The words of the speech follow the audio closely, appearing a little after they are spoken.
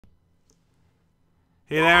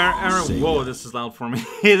Hey there, everyone. Whoa, this is loud for me.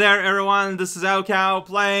 Hey there, everyone. This is Cow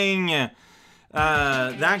playing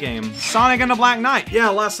that game, Sonic and the Black Knight. Yeah,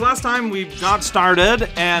 last time we got started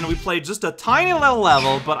and we played just a tiny little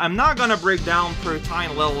level, but I'm not gonna break down per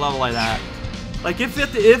tiny little level like that. Like if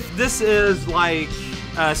this is like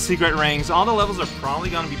Secret Rings, all the levels are probably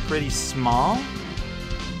gonna be pretty small.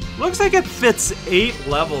 Looks like it fits 8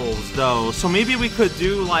 levels though, so maybe we could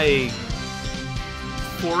do like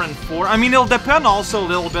 4 and 4. I mean, it'll depend also a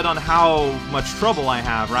little bit on how much trouble I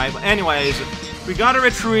have, right? But anyways, we gotta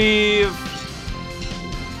retrieve.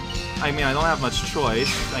 I mean, I don't have much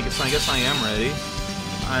choice. I guess I am ready.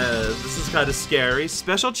 This is kind of scary.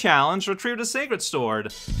 Special challenge: retrieve the sacred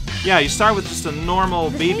sword. Yeah, you start with just a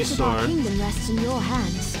normal baby sword. The kingdom rests in your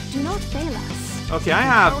hands. Do not fail us. Okay, I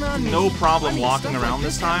have no problem walking around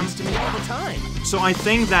this time. So I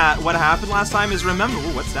think that what happened last time is, remember,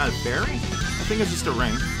 ooh, what's that, a fairy? I think it's just a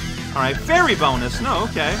ring. Alright, fairy bonus. No,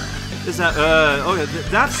 okay. Is that, okay,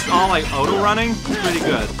 that's all like auto running? Pretty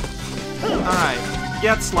good. Alright,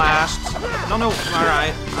 get slashed. No,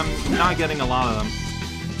 alright, I'm not getting a lot of them.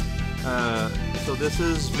 So this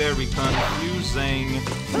is very confusing.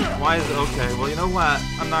 Why is it, okay, well, you know what?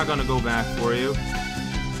 I'm not gonna go back for you.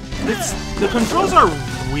 The controls are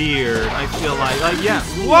weird, I feel like, yeah,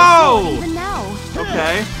 whoa!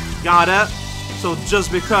 Okay, got it. So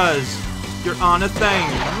just because you're on a thing.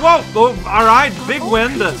 Whoa! Oh, alright, big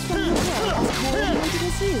wind.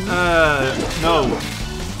 No.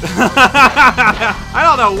 I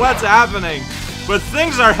don't know what's happening, but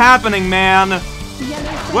things are happening, man.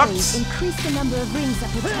 Whoops. Increase the number of rings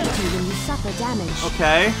that protect you when you suffer damage.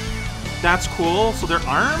 Okay, that's cool. So they're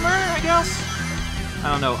armor, I guess? I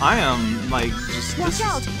don't know. I am like just. Watch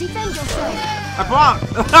out! Defend yourself! I blocked!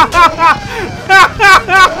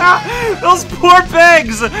 Those poor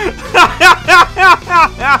pigs!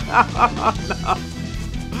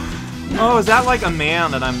 Oh, is that like a man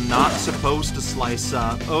that I'm not supposed to slice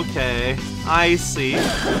up? Okay, I see.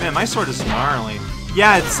 Man, my sword is gnarly.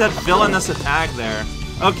 Yeah, it said villainous attack there.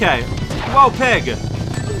 Okay. Whoa, pig!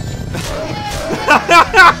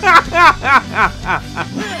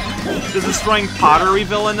 Is destroying pottery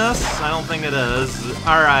villainous? I don't think it is.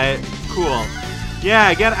 Alright, cool.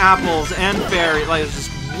 Yeah, get apples and fairy. Like, it's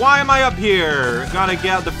just, why am I up here? Gotta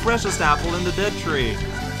get the freshest apple in the dead tree.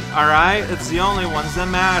 Alright, it's the only ones that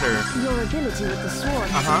matter. Your ability with the sword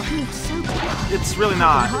has improved so quickly. It's really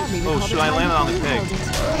not. Oh, should I land it on the pig?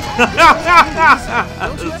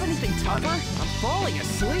 Don't you have anything tougher? I'm falling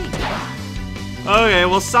asleep. Okay,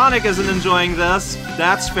 well, Sonic isn't enjoying this.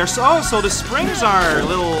 That's fair. So, so the springs are a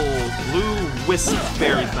little blue wisp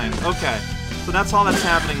fairy thing. Okay, so that's all that's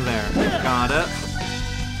happening there. Got it.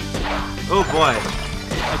 Oh boy.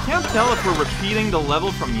 I can't tell if we're repeating the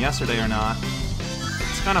level from yesterday or not.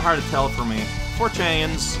 It's kind of hard to tell for me. 4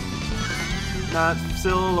 chains. Not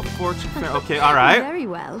still a fortune fair. Okay, alright. Very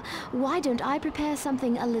well. Why don't I prepare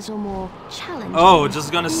something a little more challenging? Oh,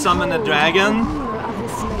 just gonna summon the dragon?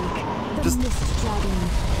 Just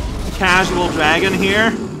casual dragon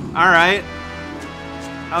here. Alright.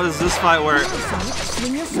 How does this fight work?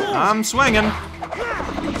 I'm swinging.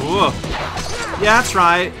 Ooh. Yeah, that's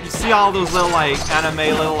right. You see all those little, like,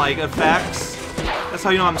 anime little, like, effects? That's how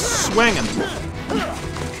you know I'm swinging.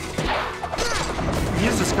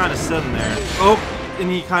 He's just kind of sitting there. Oh, and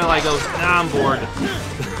he kind of, like, goes, nah, I'm bored.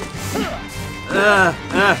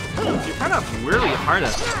 You're kind of weirdly hard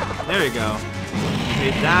at it. There you go.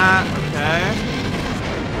 Take that, okay.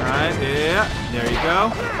 Alright, yeah, there you go.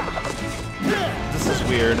 This is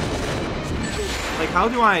weird. Like, how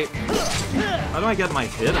do I get my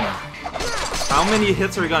hit in? How many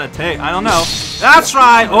hits are we gonna take? I don't know. That's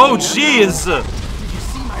right! Oh, jeez!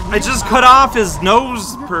 I just cut off his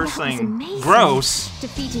nose piercing. Gross.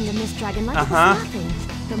 Defeating the mist dragon like it was nothing.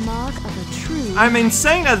 The mark of a true. I mean,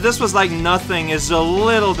 saying that this was like nothing is a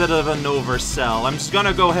little bit of an oversell. I'm just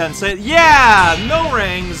gonna go ahead and say, yeah, no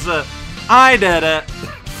rings. I did it.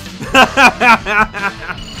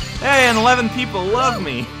 Hey, and 11 people love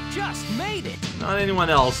me. Just made it. Not anyone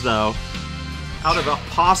else, though. Out of a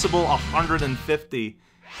possible 150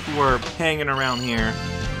 who are hanging around here.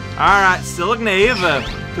 Alright, still look naive,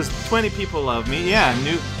 because 20 people love me. Yeah,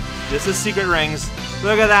 this is Secret Rings.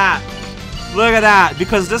 Look at that. Look at that.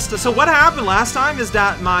 Because so what happened last time is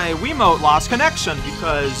that my Wiimote lost connection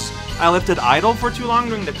because I left it idle for too long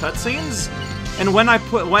during the cutscenes. And when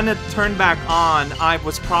it turned back on, I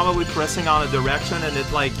was probably pressing on a direction and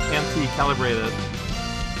it like anti-calibrated.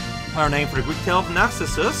 Our name for the Greek tale of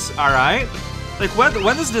Narcissus. Alright. Like what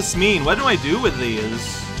does this mean? What do I do with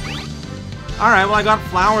these? Alright, well I got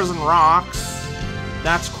flowers and rocks.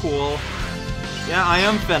 That's cool. Yeah, I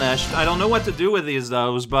am finished. I don't know what to do with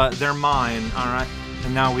those, but they're mine. Alright.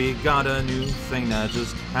 And now we got a new thing that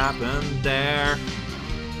just happened there.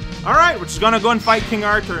 Alright, we're just gonna go and fight King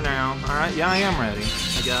Arthur now. Alright, yeah, I am ready,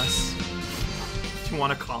 I guess. If you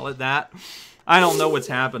want to call it that. I don't know what's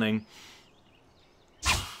happening.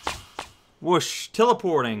 Whoosh,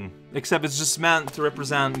 teleporting. Except it's just meant to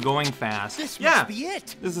represent going fast. This yeah, must be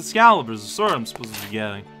it. This is Excalibur's, the sword I'm supposed to be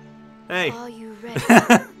getting. Hey. Are you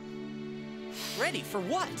ready? Ready for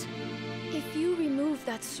what? If you remove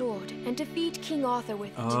that sword and defeat King Arthur with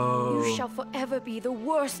it, Oh. you shall forever be the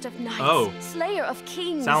worst of knights, Oh. slayer of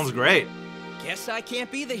kings. Sounds great. Guess I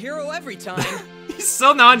can't be the hero every time. He's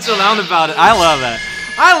so nonchalant about it. I love it.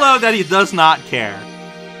 I love that he does not care.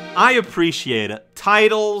 I appreciate it.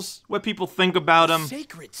 Titles, what people think about him,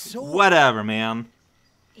 Sacred sword. whatever, man.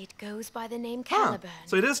 It goes by the name Huh. Caliburn.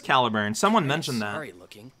 So it is Caliburn. Someone mentioned that Sorry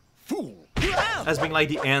looking. Fool. as being like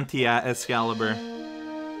the anti-Excalibur.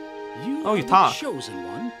 You Oh, you are talk. the chosen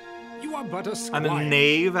one. You are but a I'm squire. a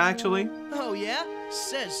knave, actually. Oh yeah?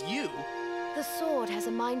 Says you. The sword has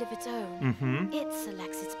a mind of its own. Mm-hmm. It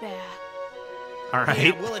selects its bearer. All right.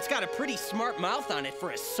 Yeah, well, it's got a pretty smart mouth on it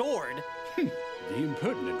for a sword. The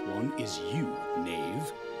impertinent one is you,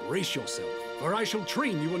 knave. Brace yourself, for I shall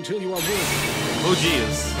train you until you are worthy. Oh,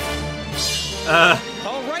 jeez.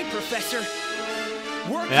 All right, Professor.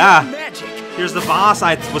 Work Yeah. your magic. Here's the boss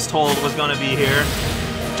I was told was gonna be here.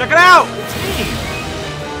 Check it out! It's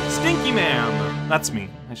me! Stinky Man. That's me.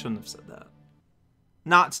 I shouldn't have said that.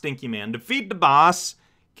 Not Stinky Man. Defeat the boss,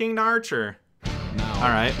 King Archer. Now,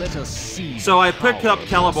 Alright. let us see. So I picked up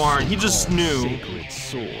Caliburn. He just knew. Sacred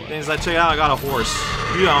sword. And he's like, check it out, I got a horse.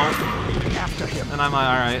 You don't. After him. And I'm like,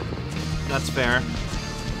 alright. That's fair.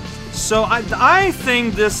 So I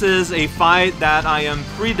think this is a fight that I am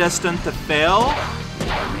predestined to fail.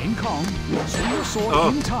 Remain calm. Swing your sword Oh.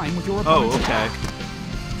 in time with your Oh, opponent's okay. attack.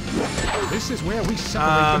 This is where we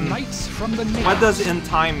separate the knights from the knaves. What does in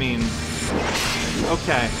time mean?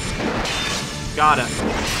 Okay. Got it.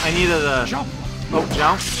 I needed a... Jump. Oh,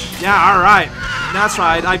 jump? Yeah, alright. That's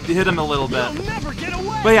right, I hit him a little bit. Never get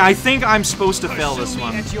away. But yeah, I think I'm supposed to fail this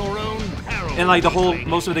one. At your own peril. And like the whole,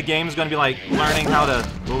 most of the game is gonna be like learning how to...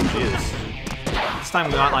 Oh, jeez. This time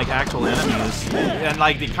we got like actual enemies. And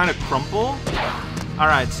like they kind of crumple.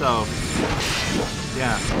 Alright, so...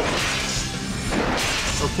 Yeah.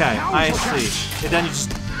 Okay, I see. And then you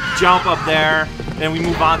just jump up there, and we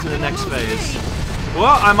move on to the next phase.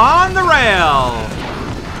 Well, I'm on the rail!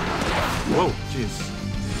 Whoa, jeez.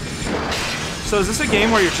 So is this a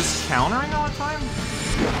game where you're just countering all the time?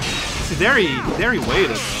 See, there he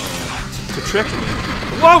waited to trick me.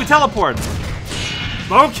 Whoa, we teleport!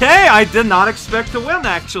 Okay, I did not expect to win,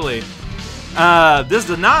 actually. This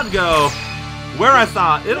did not go where I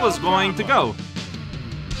thought it was going to go.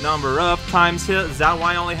 Number of times hit. Is that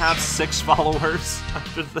why I only have 6 followers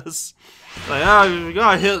after this? Like, oh, we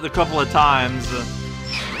got hit a couple of times.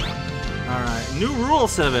 Alright, new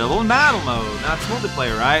rules available in battle mode. That's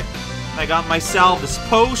multiplayer, right? I got myself this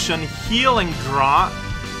potion healing drop.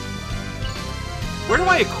 Where do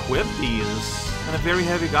I equip these? And a very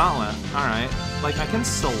heavy gauntlet. Alright. Like, I can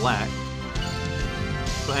select.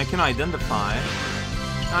 But I can identify.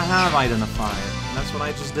 I have identified. And that's what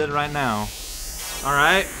I just did right now.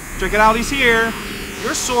 Alright, check it out, he's here!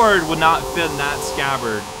 Your sword would not fit in that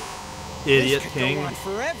scabbard, idiot This could king. go on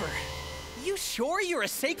forever. You sure you're a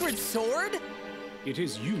sacred sword? It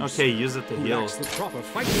is you, Okay, sir, use it to who heal. lacks the proper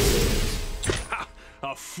fighting skills.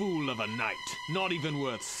 A fool of a knight, not even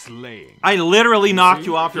worth slaying. I literally knocked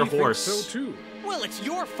you off He your thinks horse. So too. Well, it's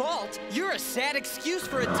your fault. You're a sad excuse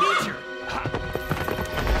for a teacher.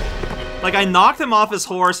 Like, I knocked him off his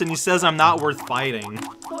horse and he says I'm not worth fighting.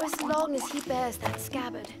 For as long as he bears that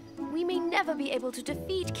scabbard, we may never be able to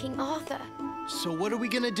defeat King Arthur. So what are we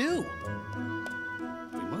gonna do?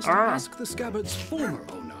 We must ask the scabbard's former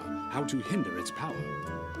owner how to hinder its power.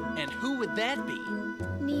 And who would that be?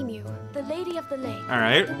 Nemu, the Lady of the Lake.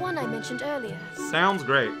 Alright. The one I mentioned earlier. Sounds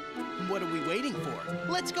great. What are we waiting for?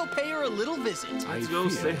 Let's go pay her a little visit. I go fear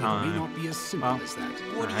say it hi. may not be as simple Well. as that.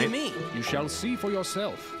 What do Alright. you mean? You shall see for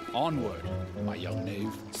yourself. Onward, my young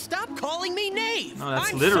knave. Stop calling me Knave. No,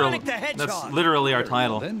 that's I'm literally Sonic the Hedgehog. that's literally our Very well,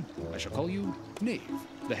 title. then, I shall call you Knave,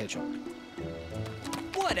 the Hedgehog.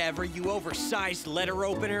 Whatever, you oversized letter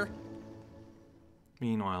opener.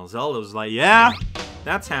 Meanwhile, Zelda's like, yeah,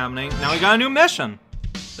 that's happening. Now we got a new mission.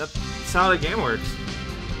 That's how the game works.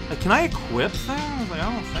 Like, can I equip things? Like,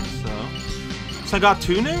 I don't think so. So I got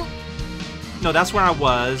 2 new? No, that's where I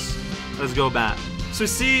was. Let's go back. So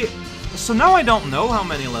see, so now I don't know how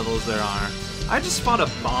many levels there are. I just fought a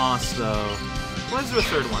boss, though. Let's do a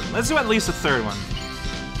 3rd one. Let's do at least a 3rd one.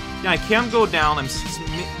 Yeah, I can't go down.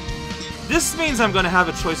 This means I'm gonna have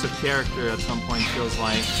a choice of character at some point, feels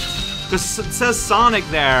like. Because it says Sonic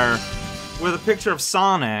there, with a picture of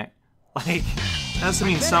Sonic. Like, that has to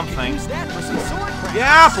mean something.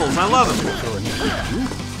 Yeah, apples! I love them!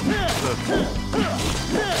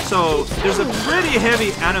 So, there's a pretty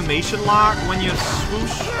heavy animation lock when you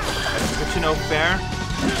swoosh, which, you know, fair.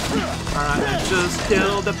 Alright, I just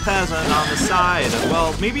killed a peasant on the side.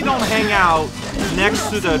 Well, maybe don't hang out next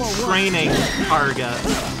to the training target.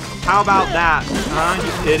 How about that?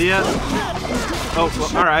 You idiot? Oh,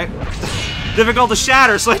 well, alright. Difficult to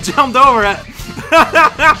shatter, so I jumped over it.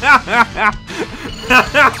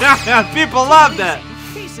 People loved it.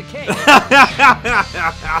 Piece of cake.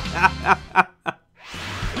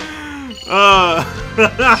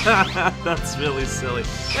 That's really silly.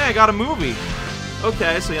 Hey, I got a movie.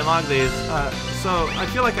 Okay, so you unlock these. So I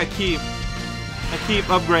feel like I keep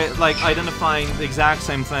identifying the exact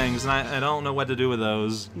same things, and I don't know what to do with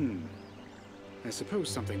those. I suppose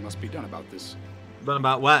something must be done about this. But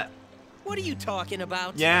about what? What are you talking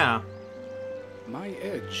about? Yeah. My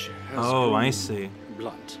edge has Oh, I grown see.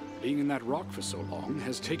 blunt. Being in that rock for so long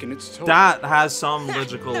has taken its toll. That has some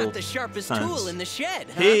logical Not the sharpest sense. tool in the shed,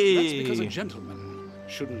 huh? That's because a Hey. gentleman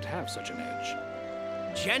shouldn't have such an edge.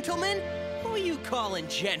 Gentlemen? Who are you calling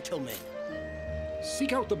gentlemen?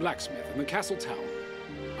 Seek out the blacksmith in the castle tower.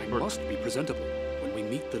 I must be presentable when we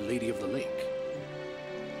meet the Lady of the Lake.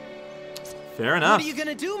 Fair enough. What are you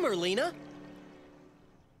gonna do, Merlina?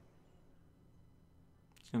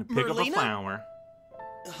 He's gonna pick up a Merlina? flower.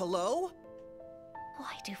 Hello?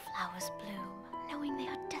 Why do flowers bloom, knowing they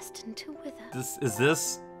are destined to wither? Is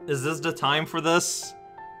this the time for this?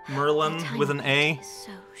 Merlin The time with an of A. beauty is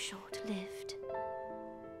so short-lived.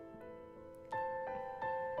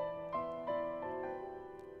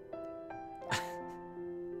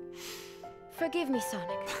 Forgive me,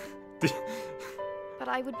 Sonic, but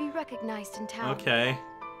I would be recognized in town. Okay.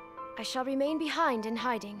 I shall remain behind in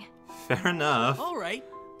hiding. Fair enough. All right.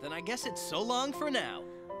 Then I guess it's so long for now.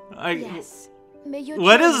 Yes. May your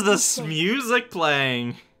What journey is be this safe. music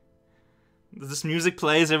playing? This music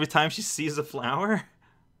plays every time she sees a flower?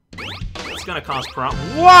 It's gonna cause problems.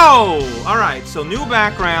 Whoa! Alright, so new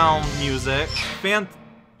background music.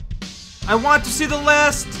 I want to see the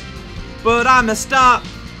list, but I messed up.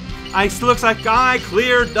 It looks like I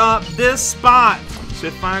cleared up this spot. So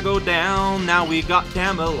if I go down, now we got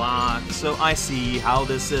Camelot. So I see how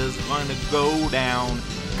this is going to go down.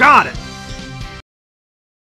 Got it!